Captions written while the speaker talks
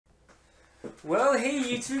Well, hey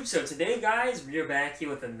YouTube, so today guys, we are back here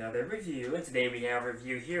with another review, and today we have a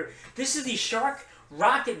review here. This is the Shark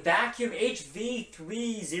Rocket Vacuum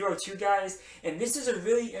HV302 guys, and this is a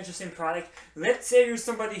really interesting product. Let's say you're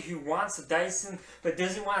somebody who wants a Dyson, but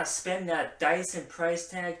doesn't want to spend that Dyson price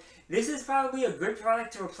tag. This is probably a good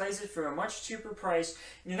product to replace it for a much cheaper price.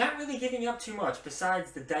 You're not really giving up too much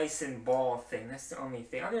besides the Dyson ball thing. That's the only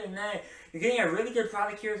thing. Other than that, you're getting a really good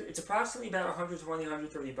product here. It's approximately about 120,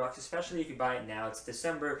 130 bucks, especially if you buy it now. It's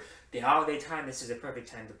December, the holiday time. This is a perfect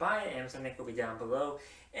time to buy it. Amazon link will be down below.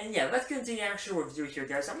 And yeah, let's get into the actual review here,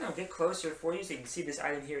 guys. I'm going to get closer for you so you can see this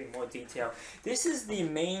item here in more detail. This is the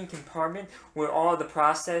main compartment where all the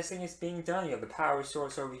processing is being done. You have the power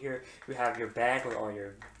source over here. You have your bag with all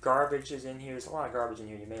your garbage is in here. There's a lot of garbage in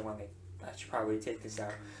here. You may want to, I should probably take this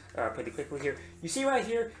out pretty quickly here. You see right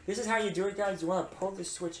here, this is how you do it, guys. You want to pull the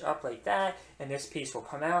switch up like that, and this piece will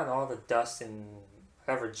come out, and all the dust and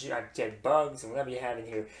whatever dead bugs and whatever you have in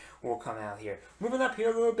here will come out here. Moving up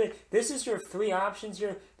here a little bit, this is your three options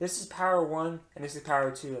here. This is power 1, and this is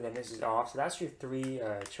power 2, and then this is off. So that's your three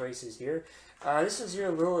choices here. This is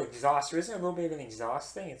your little exhaust. There isn't a little bit of an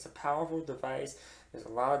exhaust thing. It's a powerful device. There's a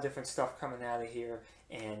lot of different stuff coming out of here.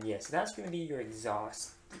 And yeah, so that's going to be your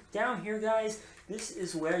exhaust. Down here, guys, this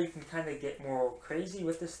is where you can kind of get more crazy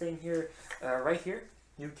with this thing here. Right here,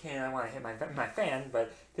 you can, I want to hit my fan,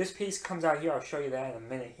 but this piece comes out here. I'll show you that in a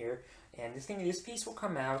minute here. And this piece will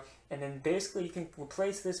come out, and then basically you can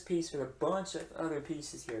replace this piece with a bunch of other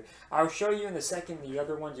pieces here. I'll show you in a second the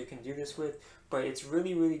other ones you can do this with, but it's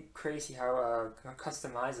really, really crazy how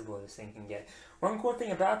customizable this thing can get. One cool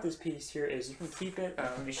thing about this piece here is you can keep it,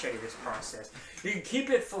 let me show you this process. You can keep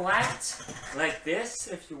it flat like this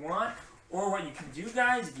if you want, or what you can do,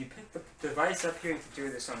 guys, if you pick the device up here, you can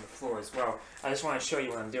do this on the floor as well. I just want to show you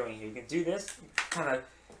what I'm doing here. You can do this, kind of,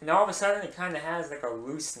 and all of a sudden it kind of has like a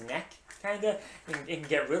loose neck, kind of, and it can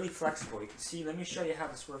get really flexible. You can see, let me show you how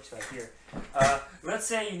this works right here. Let's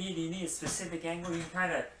say you need a specific angle. You can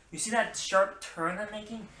kind of, you see that sharp turn I'm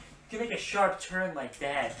making? You can make a sharp turn like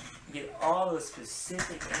that. You get all the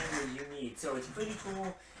specific angle you need. So it's pretty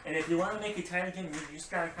cool. And if you want to make it tight again, you just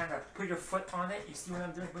gotta kind of put your foot on it. You see what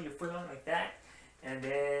I'm doing? Put your foot on it like that, and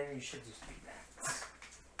then you should just do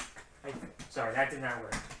that. Sorry, that did not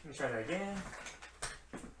work. Let me try that again.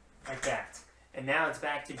 Like that. And now it's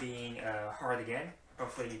back to being hard again.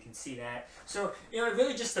 Hopefully you can see that. So, you know, it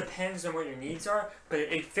really just depends on what your needs are, but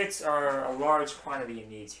it fits a large quantity of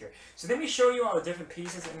needs here. So let me show you all the different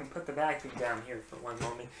pieces. I'm going to put the vacuum down here for one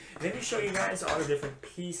moment. And let me show you guys all the different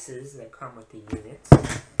pieces that come with the unit.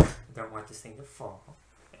 I don't want this thing to fall.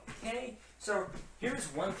 Okay, so here's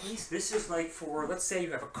one piece. This is like for, let's say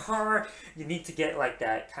you have a car, you need to get like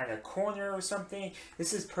that kind of corner or something.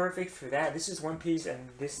 This is perfect for that. This is one piece, and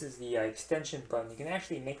this is the extension button. You can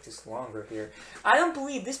actually make this longer here. I don't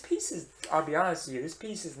believe this piece is, I'll be honest with you, this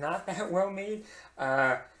piece is not that well made.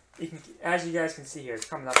 You can, as you guys can see here, it's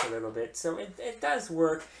coming up a little bit. So it does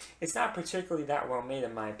work. It's not particularly that well made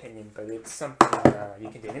in my opinion, but it's something you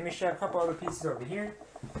can do. Let me show you a couple other pieces over here.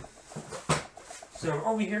 So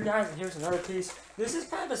over here, guys, and here's another piece. This is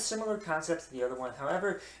kind of a similar concept to the other one.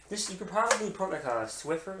 However, this you could probably put like a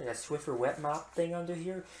Swiffer wet mop thing under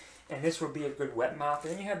here, and this will be a good wet mop.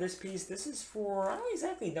 And then you have this piece. This is for, I don't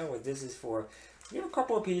exactly know what this is for. You have a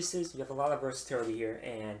couple of pieces. You have a lot of versatility here,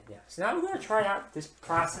 and yeah. So now we're going to try out this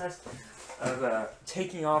process of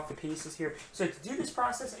taking off the pieces here. So to do this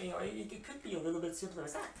process, you know, it could be a little bit simpler.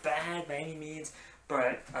 It's not bad by any means.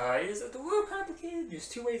 But it is a little complicated. There's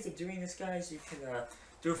two ways of doing this, guys. You can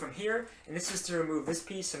do it from here, and this is to remove this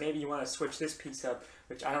piece, so maybe you want to switch this piece up,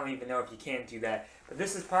 which I don't even know if you can do that. But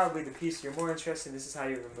this is probably the piece you're more interested in. This is how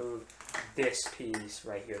you remove this piece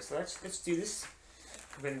right here. So let's do this.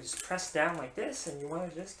 I'm going to just press down like this, and you want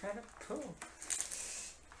to just kind of pull.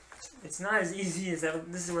 It's not as easy as that.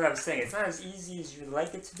 This is what I was saying. It's not as easy as you'd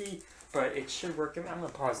like it to be, but it should work. I'm going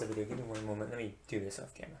to pause the video. Give me one moment. Let me do this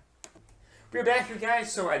off camera. We're back here,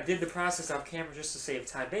 guys. So I did the process off camera just to save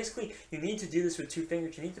time. Basically, you need to do this with two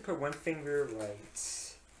fingers. You need to put one finger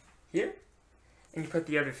right here, and you put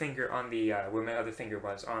the other finger on the, where my other finger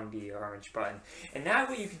was, on the orange button. And now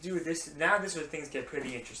what you can do with this, now this is where things get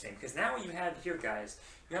pretty interesting. Because now what you have here, guys,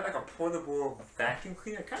 you have like a portable vacuum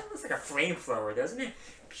cleaner. It kind of looks like a flamethrower, doesn't it?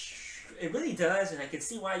 It really does, and I can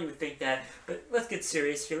see why you would think that. But let's get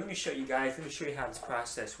serious here. Let me show you guys. Let me show you how this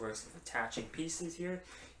process works with attaching pieces here.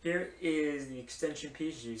 Here is the extension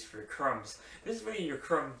piece used for crumbs. This is really your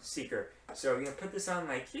crumb seeker. So you're going to put this on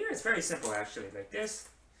like here. It's very simple actually, like this.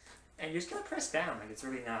 And you're just going to press down. Like it's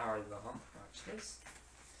really not hard at all. Watch this.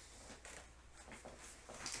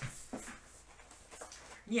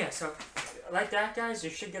 yeah, so like that, guys, you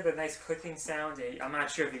should get a nice clicking sound. I'm not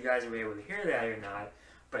sure if you guys were able to hear that or not.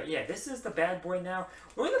 But yeah, this is the bad boy now.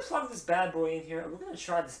 We're going to plug this bad boy in here. We're going to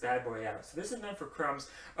try this bad boy out. So this is meant for crumbs.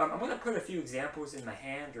 I'm going to put a few examples in my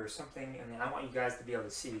hand or something. And I want you guys to be able to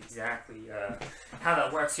see exactly how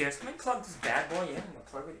that works here. So I'm going to plug this bad boy in. I'm going to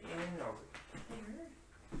plug it in over here.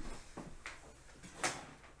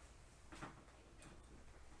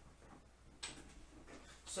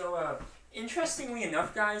 So, interestingly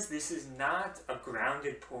enough, guys, this is not a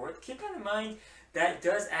grounded port. Keep that in mind. That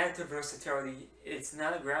does add to versatility. It's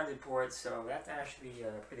not a grounded port, so that's actually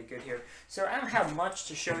pretty good here. So I don't have much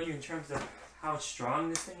to show you in terms of how strong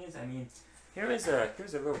this thing is. I mean, here's a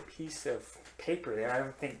little piece of paper there. I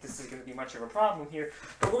don't think this is going to be much of a problem here.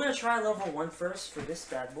 But we're going to try level 1 first for this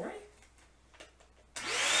bad boy.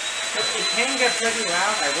 It can get pretty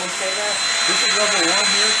loud, I will say that. This is level 1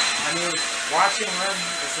 here. I mean, watching them,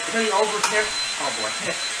 it's a pretty overkill. Oh boy.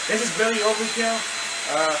 This is really overkill.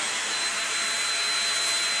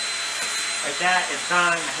 Like that, it's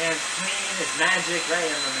done, my hand's clean, it's magic, right?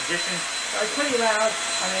 I'm a magician. So it's pretty loud.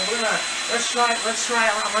 I mean, let's try,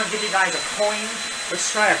 I'm gonna give you guys a coin. Let's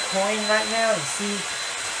try a coin right now and see.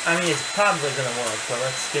 I mean, it's probably gonna work, so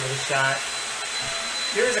let's give it a shot.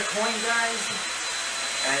 Here's a coin, guys.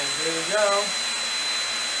 And here we go.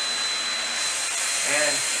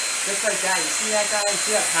 And just like that, you see that, guys? You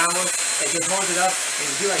see that power? Like, you hold it up, and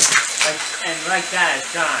you do and like that, it's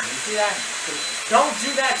gone. You see that? So don't do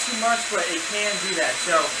that too much, but it can do that.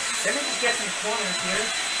 So, let me just get some coins here.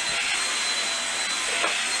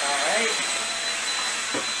 Alright.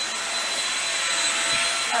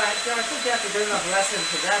 Alright, so I think that's a good enough lesson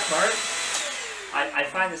for that part. I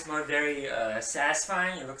find this mode very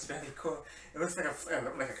satisfying. It looks very cool. It looks like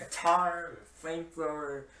a guitar, a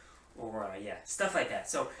flamethrower, or yeah, stuff like that.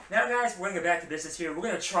 So now, guys, we're gonna get back to business here. We're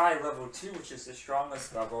gonna try level 2, which is the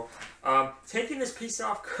strongest level. Taking this piece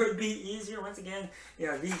off could be easier. Once again, you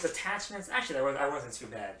know, these attachments. Actually, I wasn't too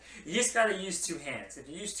bad. You just gotta use 2 hands. If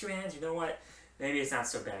you use 2 hands, you know what? Maybe it's not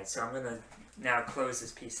so bad. So I'm gonna now close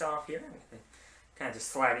this piece off here. I'm gonna kind of just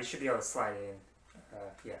slide it. You should be able to slide it in.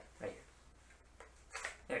 Yeah, right here.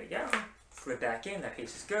 There you go. Flip back in. That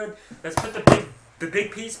piece is good. Let's put the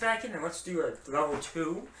big piece back in, and let's do a level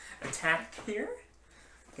 2 attack here.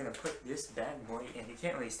 I'm gonna put this bad boy in. You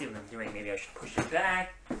can't really see what I'm doing. Maybe I should push it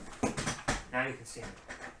back. Now you can see it.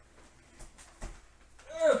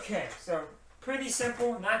 Okay, so pretty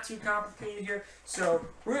simple, not too complicated here. So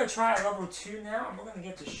we're gonna try level 2 now, and we're gonna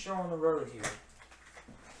get to show on the road here.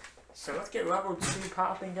 So let's get level 2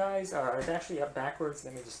 popping, guys. It's actually up backwards.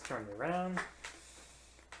 Let me just turn it around.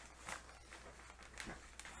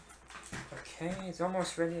 Okay, it's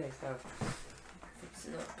almost ready. I have fix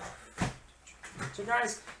it up. So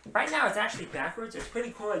guys, right now it's actually backwards. It's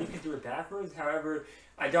pretty cool that you can do it backwards. However,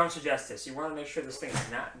 I don't suggest this. You want to make sure this thing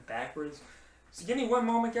is not backwards. So give me one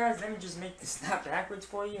moment, guys. Let me just make this not backwards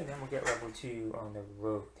for you, and then we'll get level 2 on the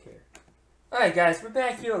road here. Alright guys, we're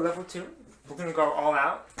back here at level 2. We're going to go all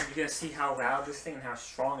out. You're going to see how loud this thing and how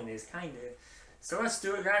strong it is, kind of. So let's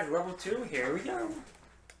do it, guys. Level 2. Here we go.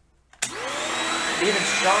 Even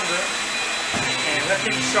stronger. And let's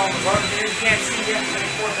get the show on the road here. You can't see yet. Let me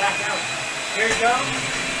pour it back out. Here we go.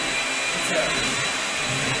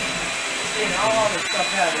 It's getting all the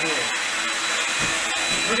stuff out of here.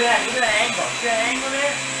 Look at that. Look at that angle. See that angle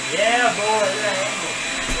there? Yeah, boy. Look at that angle.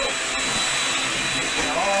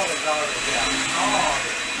 Get all the garbage out. All of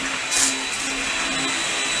it.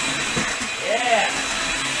 Yeah.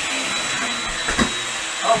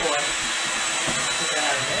 Oh, boy. Get that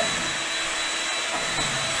out of there.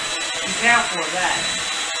 Be careful with that.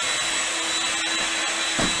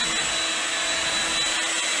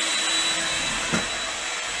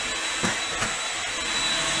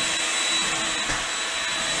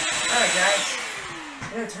 Alright guys,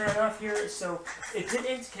 I'm going to turn it off here. So it did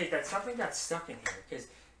indicate that something got stuck in here, because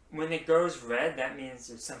when it goes red, that means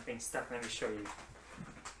there's something stuck. Let me show you.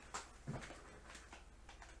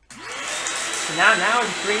 So now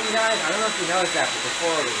it's green, guys. I don't know if you noticed that, but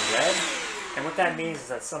before it was red. And what that means is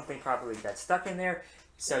that something probably got stuck in there.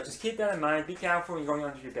 So just keep that in mind. Be careful when you're going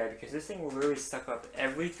under your bed, because this thing will literally suck up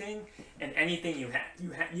everything and anything you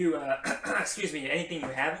have. Excuse me, anything you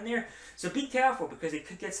have in there. So be careful, because it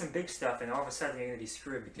could get some big stuff, and all of a sudden you're going to be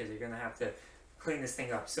screwed, because you're going to have to clean this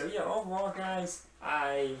thing up. So yeah, overall, guys,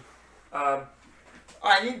 I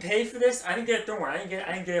didn't pay for this. I didn't get it. Don't worry, I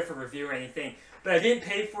didn't get it for review or anything. But I didn't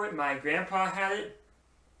pay for it. My grandpa had it,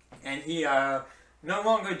 and he no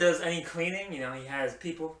longer does any cleaning. You know, he has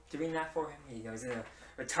people doing that for him. You know, he's in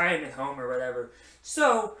a retirement home or whatever.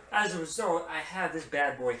 So, as a result, I have this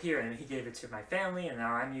bad boy here, and he gave it to my family, and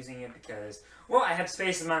now I'm using it because, well, I have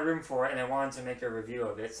space in my room for it, and I wanted to make a review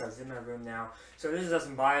of it, so it's in my room now. So this is as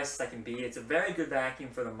unbiased as I can be. It's a very good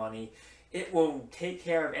vacuum for the money. It will take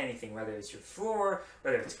care of anything, whether it's your floor,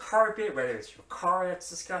 whether it's carpet, whether it's your car that's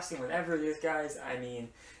disgusting, whatever it is, guys. I mean,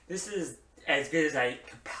 this is as good as I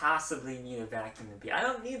could possibly need a vacuum to be. I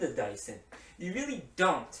don't need the Dyson. You really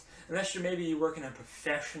don't, unless you work in a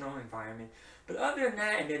professional environment. But other than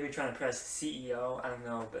that, and maybe you're trying to press CEO, I don't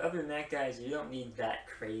know. But other than that, guys, you don't need that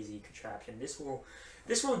crazy contraption. This will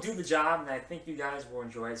do the job, and I think you guys will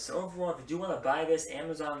enjoy it. So overall, if you do want to buy this,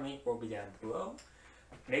 Amazon link will be down below.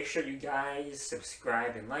 Make sure you guys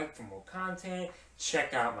subscribe and like for more content.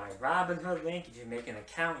 Check out my Robinhood link. If you make an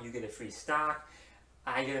account, you get a free stock.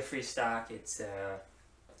 I get a free stock. It's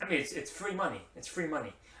free money. It's free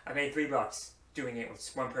money. I made $3 doing it with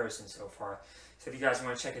one person so far. So if you guys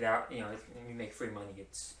want to check it out, you make free money.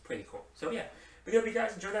 It's pretty cool. So yeah, we hope you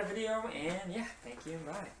guys enjoyed that video, and yeah, thank you.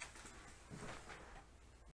 Bye.